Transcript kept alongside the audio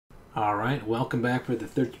Alright, welcome back for the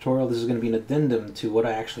third tutorial. This is going to be an addendum to what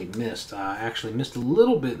I actually missed. I actually missed a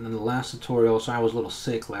little bit in the last tutorial, so I was a little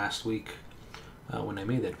sick last week when I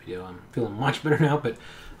made that video. I'm feeling much better now, but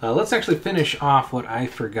let's actually finish off what I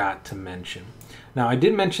forgot to mention. Now, I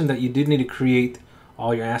did mention that you did need to create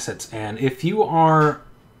all your assets, and if you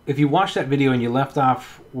watched that video and you left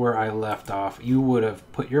off where I left off, you would have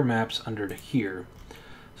put your maps under to here.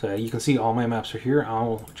 So you can see all my maps are here.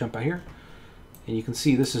 I'll jump out here. And you can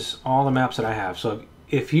see this is all the maps that I have. So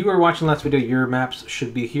if you were watching the last video, your maps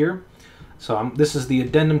should be here. So this is the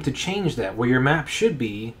addendum to change that. Where your map should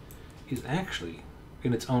be is actually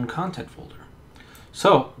in its own content folder.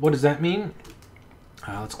 So what does that mean?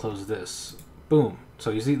 Let's close this. Boom. So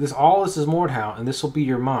you see this, all this is Mordhau, and this will be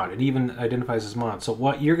your mod. It even identifies as mod. So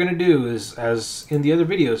what you're going to do is, as in the other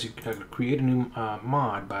videos, you can create a new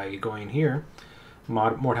mod by going here,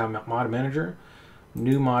 Mordhau Mod Manager,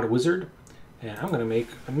 New Mod Wizard. And I'm going to make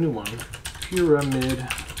a new one, Pyramid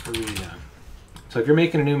Arena. So if you're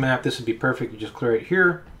making a new map, this would be perfect. You just clear it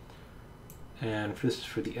here. And this is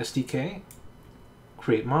for the SDK.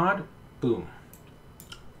 Create mod, boom.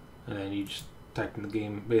 And then you just type in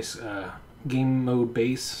the game mode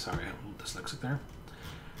base. Sorry, I'm a little dyslexic there.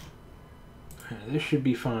 And this should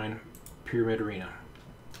be fine. Pyramid Arena.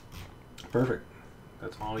 Perfect.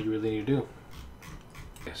 That's all you really need to do.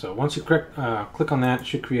 Okay, so once you click on that, it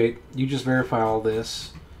should create. You just verify all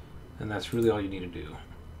this, and that's really all you need to do.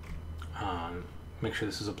 Make sure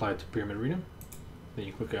this is applied to Pyramid Arena. Then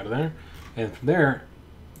you click out of there, and from there,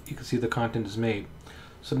 you can see the content is made.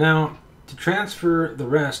 So now, to transfer the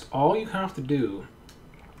rest, all you have to do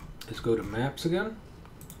is go to Maps again,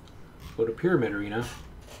 go to Pyramid Arena.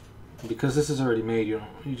 And because this is already made, you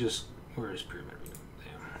just, where is Pyramid Arena?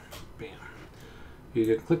 Bam, bam. You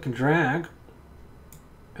can click and drag,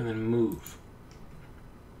 and then move.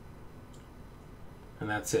 And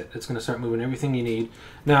that's it. It's going to start moving everything you need.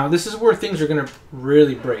 Now, this is where things are going to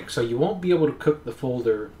really break. So you won't be able to cook the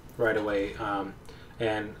folder right away.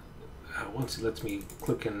 Once it lets me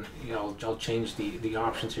click and I'll change the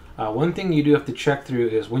options here. One thing you do have to check through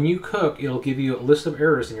is when you cook, it'll give you a list of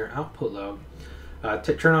errors in your output log.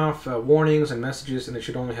 Turn off warnings and messages, and it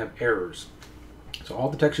should only have errors. So all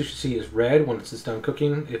the text you should see is red when it's done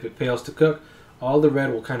cooking. If it fails to cook, all the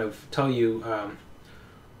red will kind of tell you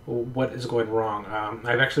what is going wrong.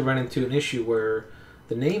 I've actually run into an issue where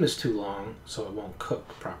the name is too long, so it won't cook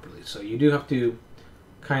properly. So you do have to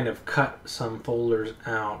kind of cut some folders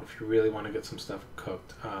out if you really want to get some stuff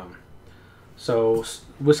cooked. So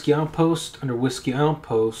Whiskey Outpost, under Whiskey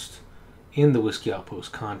Outpost, in the Whiskey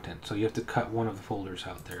Outpost content. So you have to cut one of the folders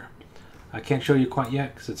out there. I can't show you quite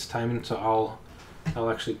yet because it's timing, so I'll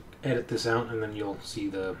actually edit this out, and then you'll see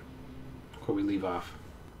where we leave off.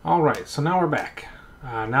 Alright, so now we're back.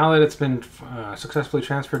 Now that it's been successfully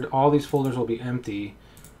transferred, all these folders will be empty.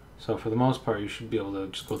 So for the most part, you should be able to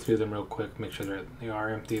just go through them real quick, make sure that they are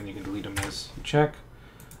empty, and you can delete them as you check,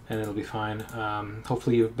 and it'll be fine.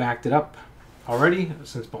 Hopefully you've backed it up already,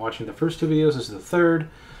 since watching the first two videos. This is the third.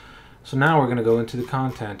 So now we're going to go into the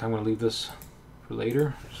content. I'm going to leave this for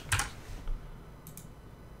later.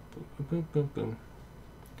 Boom, boom, boom, boom.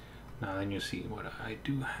 Now then you see what I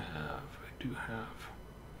do have.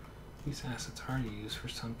 These assets are used for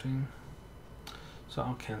something. So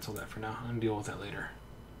I'll cancel that for now and deal with that later.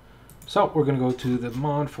 So we're going to go to the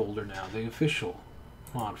mod folder now, the official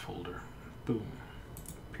mod folder. Boom.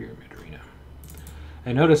 Pyramid Arena.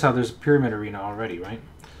 And notice how there's a Pyramid Arena already, right?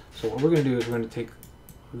 So what we're going to do is we're going to take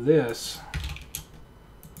this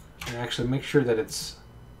and actually make sure that it's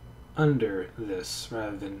under this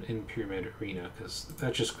rather than in Pyramid Arena, because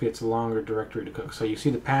that just creates a longer directory to cook. So you see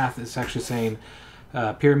the path is actually saying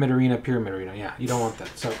Pyramid Arena, Pyramid Arena. Yeah, you don't want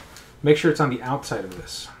that. So make sure it's on the outside of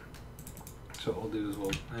this. So what we'll do is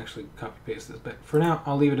we'll actually copy paste this. But for now,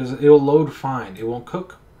 I'll leave it as it will load fine. It won't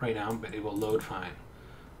cook right now, but it will load fine.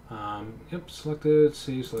 Yep, selected,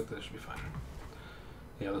 save, selected, should be fine.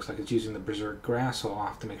 Yeah, it looks like it's using the Berserk grass, so I'll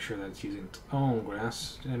have to make sure that it's using its own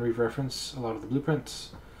grass and re-reference a lot of the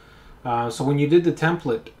blueprints. So when you did the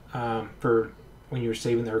template for when you were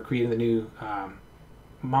saving or creating the new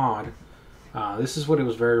mod, this is what it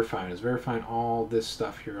was verifying. It's verifying all this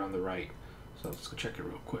stuff here on the right. So let's go check it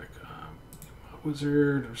real quick.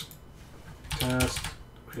 Wizard, test,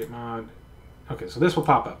 create mod. Okay, so this will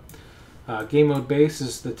pop up. Game mode base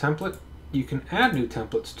is the template. You can add new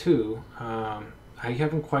templates too. I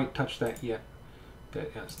haven't quite touched that yet.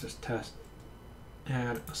 But yeah, let's just test.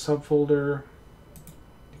 Add a subfolder.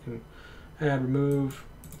 You can add, remove.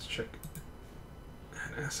 Let's check.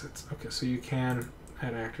 Add assets. Okay, so you can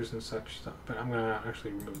add actors and such stuff, but I'm gonna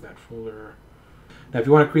actually remove that folder. Now, if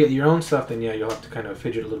you want to create your own stuff, then yeah, you'll have to kind of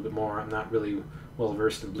fidget a little bit more. I'm not really well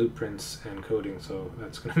versed in blueprints and coding, so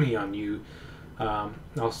that's going to be on you.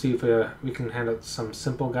 I'll see if we can hand out some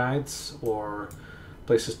simple guides or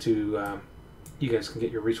places to you guys can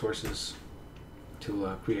get your resources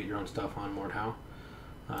to create your own stuff on Mordhau.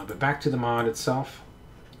 But back to the mod itself.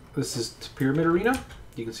 This is Pyramid Arena.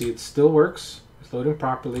 You can see it still works. It's loading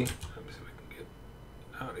properly. Let me see if I can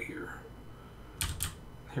get out of here.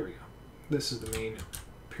 Here we go. This is the main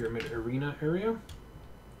Pyramid Arena area.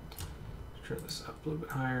 Let's turn this up a little bit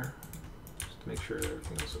higher just to make sure that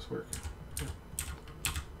everything else is working.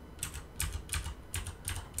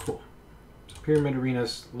 Cool. So Pyramid Arena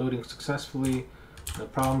is loading successfully. No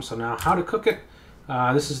problem. So now how to cook it.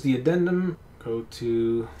 This is the addendum. Go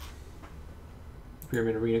to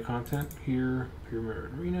Pyramid Arena content here. Pyramid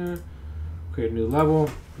Arena. Create a new level.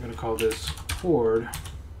 We're going to call this Horde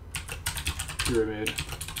Pyramid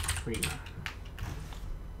Arena.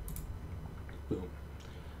 Boom.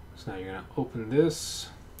 So now you're going to open this.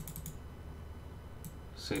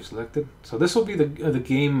 Save selected. So this will be the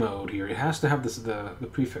game mode here. It has to have this the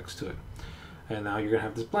prefix to it. And now you're going to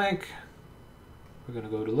have this blank. We're going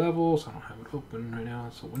to go to levels. I don't have it open right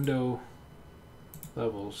now. So window,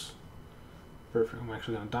 levels. Perfect. I'm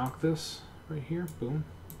actually going to dock this right here. Boom.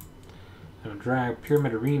 I'm going to drag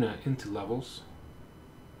Pyramid Arena into levels.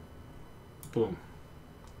 Boom.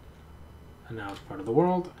 And now it's part of the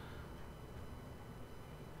world.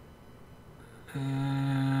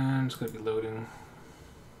 And it's going to be loading.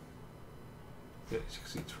 Yeah, as you can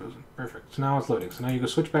see, it's frozen. Perfect. So now it's loading. So now you go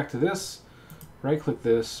switch back to this. Right click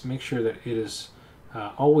this. Make sure that it is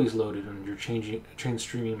always loaded on your chain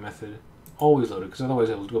streaming method. Always loaded, because otherwise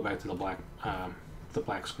it will go back to the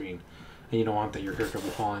black screen, and you don't want that your character will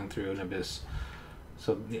be falling through an abyss.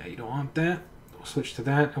 So yeah, you don't want that. We'll switch to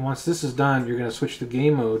that, and once this is done, you're going to switch the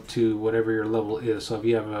game mode to whatever your level is. So if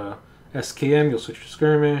you have a SKM, you'll switch to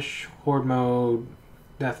skirmish, horde mode,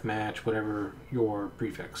 deathmatch, whatever your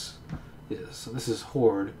prefix is. So this is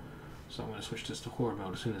horde, so I'm going to switch this to horde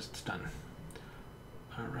mode as soon as it's done.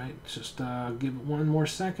 Alright, just give it one more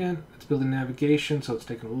second. It's building navigation, so it's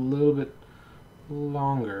taking a little bit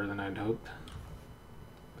longer than I'd hoped.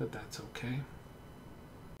 But that's okay.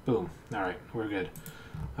 Boom. Alright, we're good.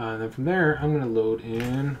 And then from there, I'm going to load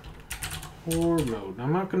in Horde mode. Now,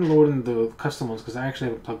 I'm not going to load in the custom ones because I actually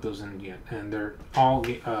haven't plugged those in yet. And they're all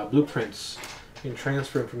blueprints in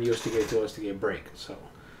transferring from uSDK to OSDK break. So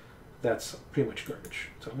that's pretty much garbage.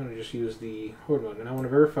 So I'm going to just use the Horde mode. And I want to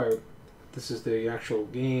verify this is the actual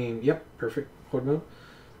game. Yep, perfect. Horde mode.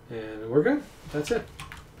 And we're good. That's it.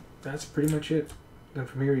 That's pretty much it. And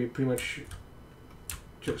from here, you pretty much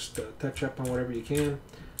just touch up on whatever you can.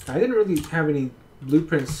 I didn't really have any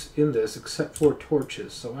blueprints in this except for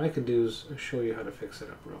torches. So what I can do is show you how to fix it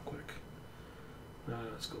up real quick.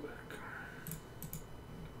 Let's go back.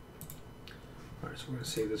 Alright, so we're going to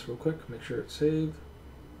save this real quick. Make sure it's saved.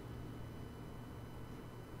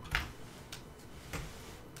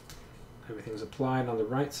 Everything's applied on the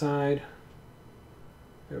right side.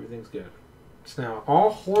 Everything's good. So now,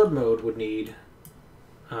 all Horde mode would need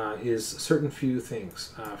is certain few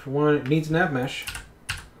things. For one, it needs nav mesh,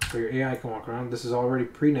 so your AI can walk around. This is already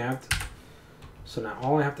pre-naved. So now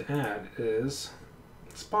all I have to add is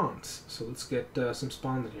spawns. So let's get some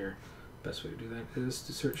spawns in here. Best way to do that is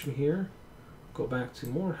to search in here, go back to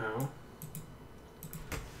Mordhau,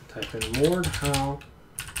 type in Mordhau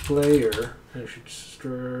player, and it should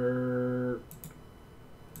start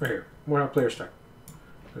right here. Mordhau player start.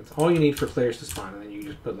 That's all you need for players to spawn, and then you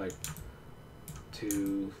just put like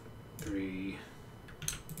 2, 3,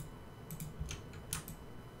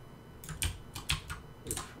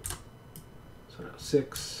 4. So now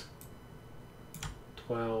 6,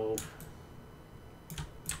 12.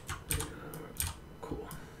 Cool.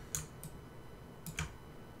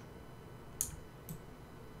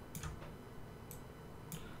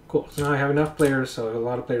 Cool. So now I have enough players, so if a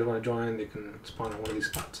lot of players want to join, they can spawn on one of these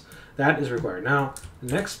spots. That is required. Now,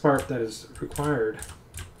 the next part that is required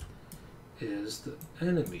is the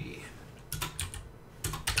enemy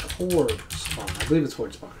horde spawn. I believe it's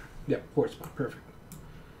horde spawn. Yep, horde spawn. Perfect.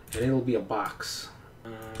 And it'll be a box.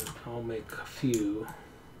 I'll make a few.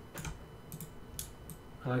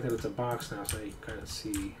 I like that it's a box now, so you can kind of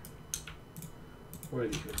see where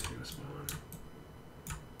the humans are going to spawn.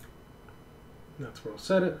 And that's where I'll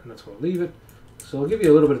set it, and that's where I'll leave it. So I'll give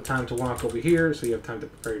you a little bit of time to walk over here, so you have time to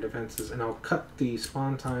prepare your defenses, and I'll cut the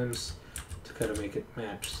spawn times to kind of make it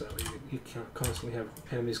match, so you can't constantly have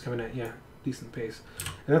enemies coming at you, decent pace.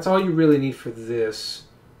 And that's all you really need for this,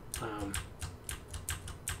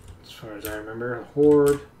 as far as I remember. A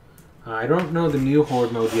horde, I don't know the new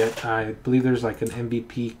Horde mode yet. I believe there's like an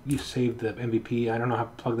MVP. You save the MVP. I don't know how to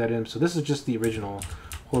plug that in. So this is just the original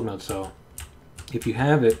Horde mode. So if you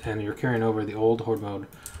have it and you're carrying over the old Horde mode,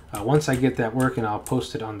 once I get that working, I'll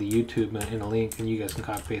post it on the YouTube in a link, and you guys can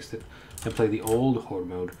copy paste it and play the old Horde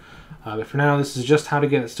mode. But for now, this is just how to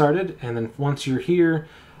get it started. And then once you're here,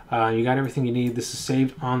 you got everything you need. This is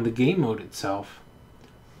saved on the game mode itself,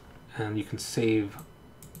 and you can save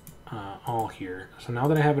all here. So now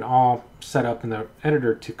that I have it all set up in the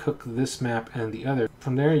editor to cook this map and the other,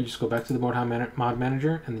 from there you just go back to the Mordhau Mod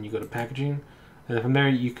Manager, and then you go to Packaging, and then from there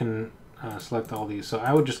you can select all these. So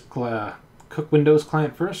I would just cook Windows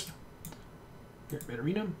client first. Here,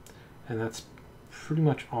 Arena, and that's pretty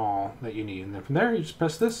much all that you need. And then from there you just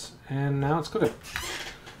press this, and now it's cooking.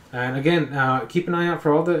 And again, keep an eye out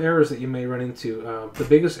for all the errors that you may run into. The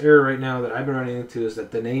biggest error right now that I've been running into is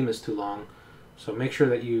that the name is too long. So make sure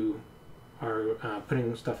that you are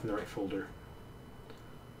putting stuff in the right folder.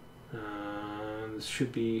 This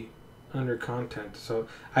should be under content. So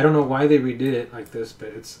I don't know why they redid it like this, but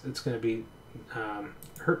it's going to be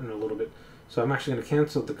hurting a little bit. So I'm actually going to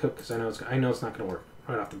cancel the cook because I know it's not going to work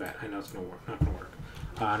right off the bat. I know it's not going to work.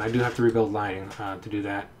 And I do have to rebuild lighting to do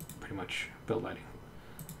that. Pretty much build lighting.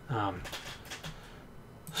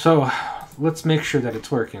 So let's make sure that it's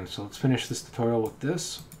working. So let's finish this tutorial with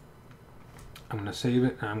this. I'm going to save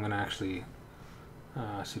it, and I'm going to actually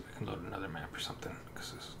see if I can load another map or something,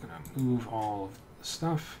 because this is going to move all of the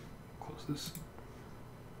stuff. Close this.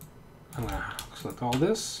 I'm going to select all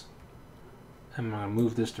this. I'm going to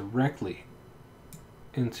move this directly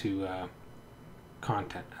into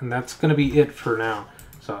content, and that's going to be it for now.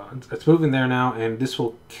 So it's moving there now, and this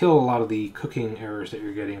will kill a lot of the cooking errors that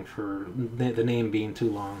you're getting for the name being too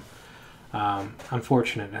long.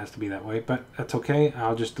 Unfortunate it has to be that way, but that's okay.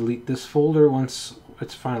 I'll just delete this folder once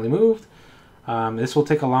it's finally moved. This will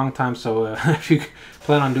take a long time, so if you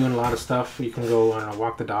plan on doing a lot of stuff, you can go, I don't know,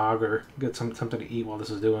 walk the dog or get something to eat while this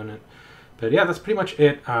is doing it. But yeah, that's pretty much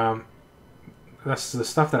it. That's the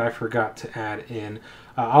stuff that I forgot to add in.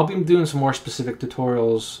 I'll be doing some more specific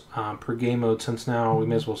tutorials per game mode, since now we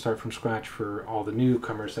may as well start from scratch for all the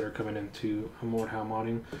newcomers that are coming into Mordhau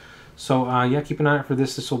Modding. So yeah, keep an eye out for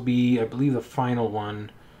this. This will be, I believe, the final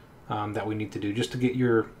one that we need to do, just to get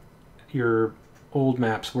your old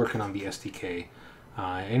maps working on the SDK.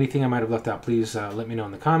 Anything I might have left out, please let me know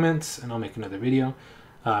in the comments, and I'll make another video.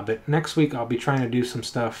 But next week I'll be trying to do some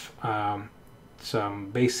stuff, some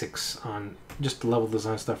basics on just the level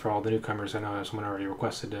design stuff for all the newcomers. I know someone already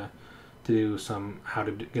requested to do some how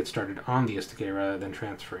to get started on the SDK rather than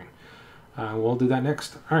transferring. We'll do that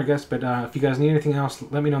next. Alright guys, but if you guys need anything else,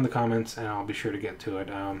 let me know in the comments, and I'll be sure to get to it.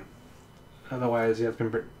 Otherwise, yeah, it's been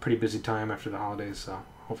a pretty busy time after the holidays, so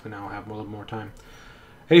hopefully now I'll have a little more time.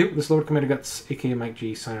 Hey, this is Lord Commander Guts, aka Mike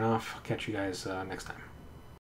G, signing off. I'll catch you guys next time.